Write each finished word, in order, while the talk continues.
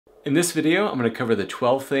In this video, I'm going to cover the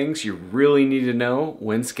 12 things you really need to know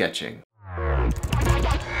when sketching.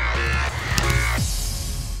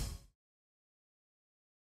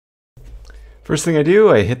 First thing I do,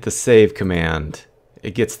 I hit the save command.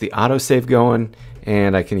 It gets the autosave going,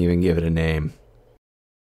 and I can even give it a name.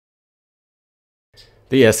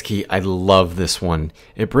 The S key, I love this one.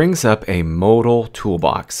 It brings up a modal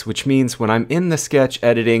toolbox, which means when I'm in the sketch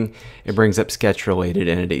editing, it brings up sketch-related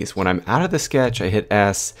entities. When I'm out of the sketch, I hit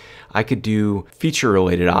S. I could do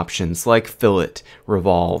feature-related options like fillet,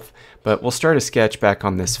 revolve. But we'll start a sketch back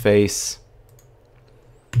on this face.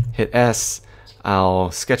 Hit S.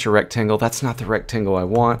 I'll sketch a rectangle. That's not the rectangle I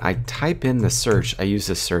want. I type in the search. I use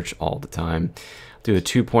this search all the time. Do a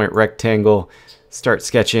 2-point rectangle, start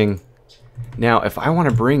sketching. Now, if I want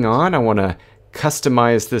to I want to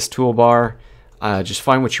customize this toolbar, just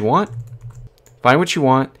find what you want. Find what you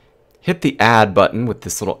want. Hit the add button with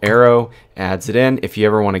this little arrow, adds it in. If you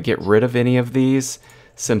ever want to get rid of any of these,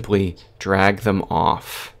 simply drag them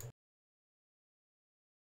off.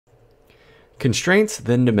 Constraints,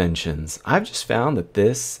 then dimensions. I've just found that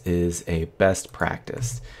this is a best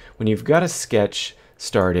practice. When you've got a sketch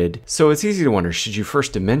started, so it's easy to wonder, should you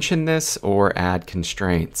first dimension this or add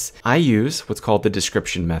constraints? I use what's called the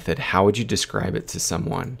description method. How would you describe it to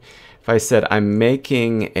someone? If I said I'm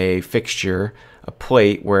making a fixture, a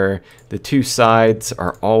plate where the two sides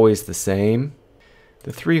are always the same,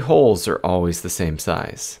 the three holes are always the same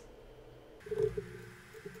size.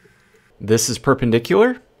 This is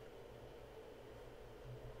perpendicular.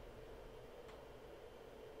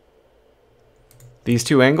 These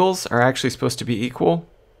two angles are actually supposed to be equal.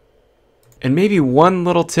 And maybe one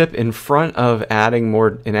little tip in front of adding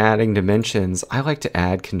dimensions, I like to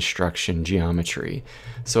add construction geometry.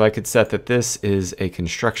 So I could set that this is a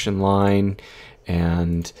construction line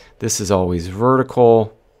and this is always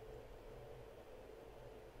vertical,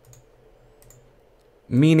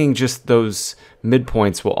 meaning just those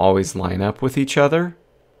midpoints will always line up with each other.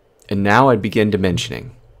 And now I'd begin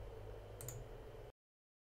dimensioning.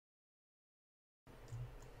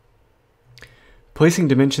 Placing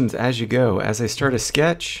dimensions as you go. As I start a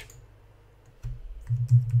sketch,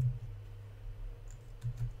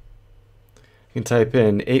 you can type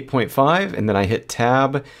in 8.5 and then I hit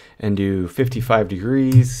tab and do 55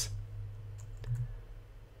 degrees.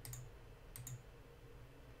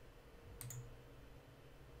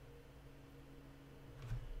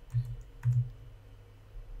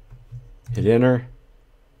 Hit enter.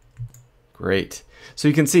 Great. So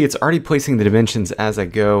you can see it's already placing the dimensions as I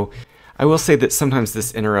go. I will say that sometimes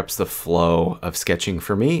this interrupts the flow of sketching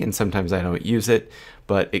for me, and sometimes I don't use it,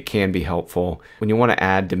 but it can be helpful when you want to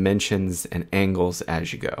add dimensions and angles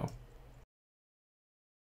as you go.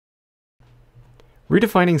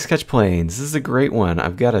 Redefining sketch planes. This is a great one.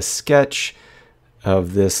 I've got a sketch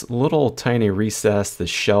of this little tiny recess,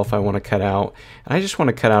 this shelf I want to cut out, and I just want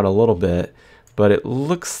to cut out a little bit, but it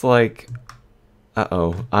looks like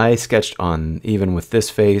I sketched on even with this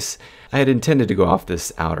face. I had intended to go off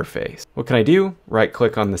this outer face. What can I do? Right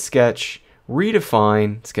click on the sketch,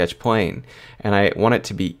 redefine sketch plane, and I want it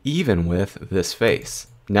to be even with this face.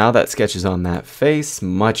 Now that sketch is on that face,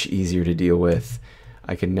 much easier to deal with.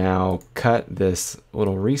 I can now cut this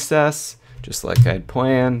little recess just like I had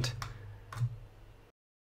planned.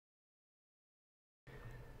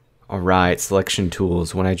 Alright, selection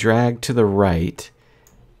tools. When I drag to the right,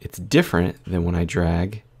 it's different than when I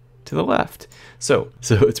drag to the left. So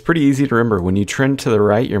it's pretty easy to remember. When you trend to the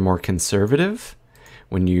right, you're more conservative.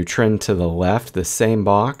 When you trend to the left, the same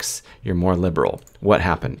box, you're more liberal. What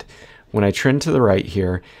happened? When I trend to the right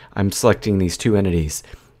here, I'm selecting these two entities.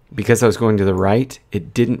 Because I was going to the right,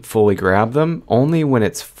 it didn't fully grab them. Only when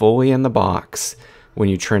it's fully in the box, when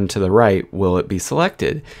you trend to the right, will it be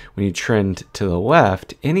selected. When you trend to the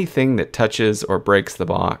left, anything that touches or breaks the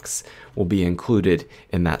box will be included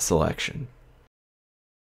in that selection.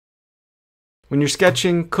 When you're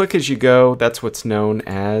sketching, click as you go. That's what's known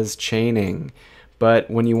as chaining. But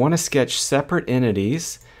when you want to sketch separate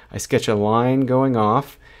entities, I sketch a line going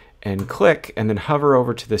off and click and then hover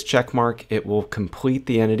over to this check mark. It will complete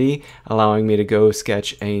the entity, allowing me to go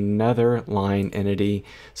sketch another line entity.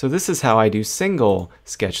 So this is how I do single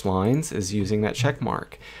sketch lines, is using that check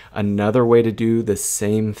mark. Another way to do the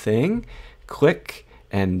same thing, click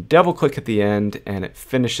and double click at the end and it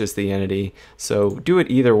finishes the entity. So do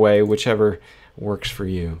it either way, whichever works for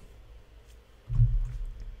you.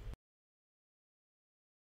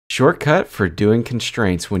 Shortcut for doing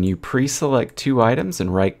constraints. When you pre-select two items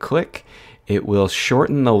and right click, it will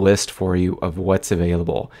shorten the list for you of what's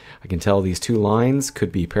available. I can tell these two lines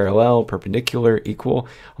could be parallel, perpendicular, equal.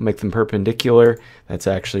 I'll make them perpendicular. That's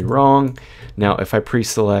actually wrong. Now, if I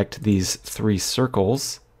pre-select these three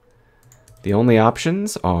circles, the only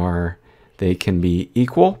options are they can be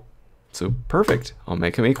equal. So perfect, I'll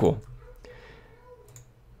make them equal.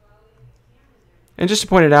 And just to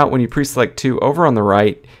point it out, when you pre-select two, over on the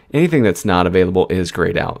right, anything that's not available is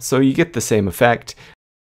grayed out. So you get the same effect.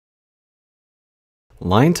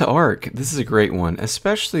 Line to arc, this is a great one,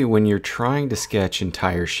 especially when you're trying to sketch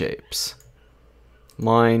entire shapes.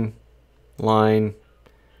 Line, line,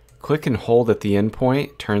 click and hold at the end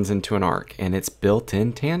point, turns into an arc, and it's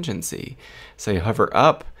built-in tangency. So you hover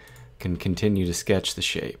up, can continue to sketch the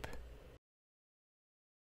shape.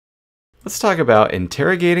 Let's talk about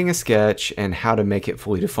interrogating a sketch and how to make it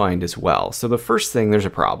fully defined as well. So the first thing, there's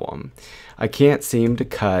a problem. I can't seem to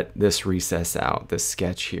cut this recess out, this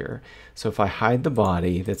sketch here. So if I hide the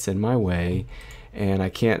body that's in my way and I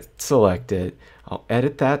can't select it, I'll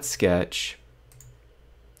edit that sketch.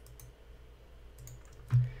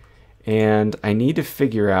 And I need to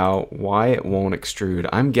figure out why it won't extrude.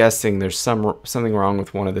 I'm guessing there's something wrong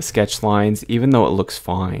with one of the sketch lines, even though it looks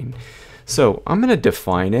fine. So I'm going to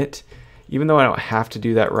define it. Even though I don't have to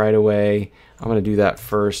do that right away, I'm going to do that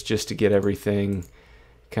first just to get everything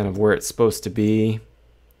kind of where it's supposed to be.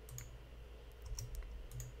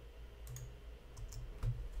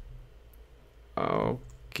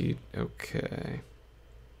 Okay.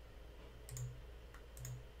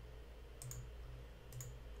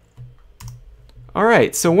 All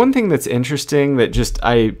right, so one thing that's interesting that just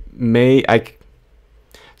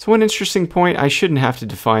so one interesting point, I shouldn't have to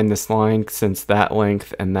define this line since that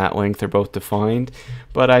length and that length are both defined,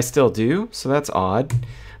 but I still do, so that's odd.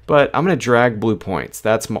 But I'm going to drag blue points.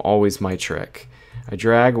 That's always my trick. I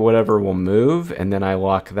drag whatever will move, and then I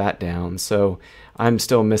lock that down. So I'm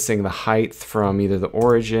still missing the height from either the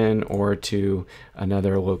origin or to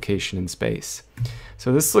another location in space.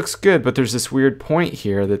 So this looks good, but there's this weird point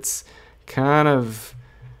here that's kind of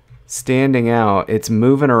standing out. It's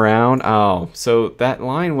moving around. Oh, so that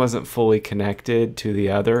line wasn't fully connected to the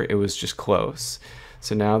other. It was just close.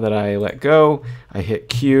 So now that I let go, I hit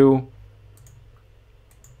Q.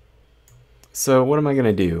 So what am I going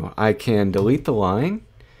to do? I can delete the line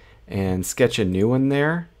and sketch a new one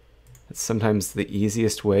there. It's sometimes the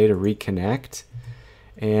easiest way to reconnect.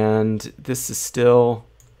 And this is still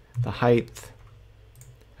the height.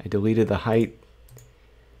 I deleted the height.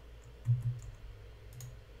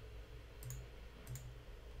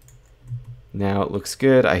 Now it looks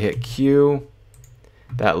good. I hit Q.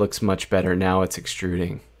 That looks much better. Now it's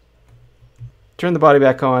extruding. Turn the body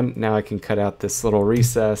back on. Now I can cut out this little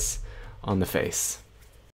recess on the face.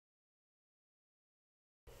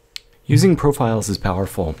 Using profiles is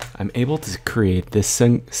powerful. I'm able to create this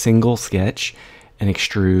single sketch and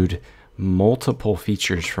extrude multiple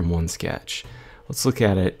features from one sketch. Let's look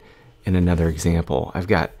at it in another example. I've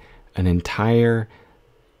got an entire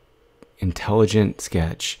intelligent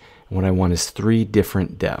sketch. What I want is 3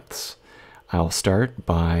 different depths. I'll start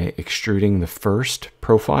by extruding the first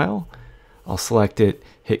profile. I'll select it,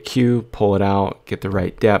 hit Q, pull it out, get the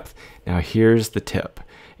right depth. Now here's the tip.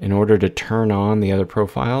 In order to turn on the other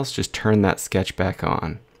profiles, just turn that sketch back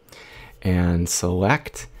on. And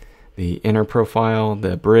select the inner profile,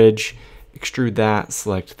 the bridge, extrude that,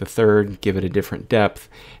 select the third, give it a different depth.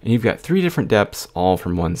 And you've got 3 different depths all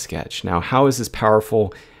from one sketch. Now how is this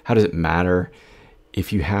powerful? How does it matter?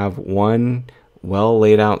 If you have one well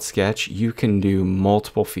laid out sketch, you can do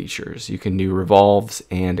multiple features. You can do revolves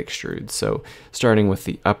and extrude. So starting with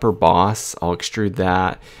the upper boss, I'll extrude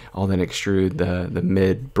that. I'll then extrude the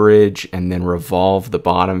mid bridge and then revolve the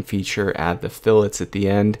bottom feature, add the fillets at the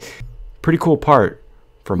end. Pretty cool part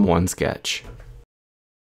from one sketch.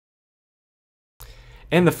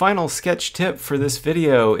 And the final sketch tip for this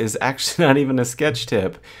video is actually not even a sketch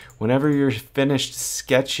tip. Whenever you're finished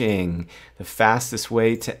sketching, the fastest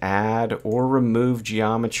way to add or remove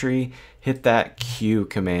geometry, hit that Q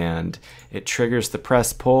command. It triggers the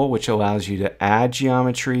press pull, which allows you to add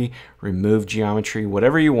geometry, remove geometry,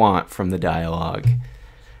 whatever you want from the dialog.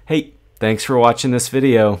 Hey, thanks for watching this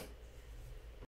video.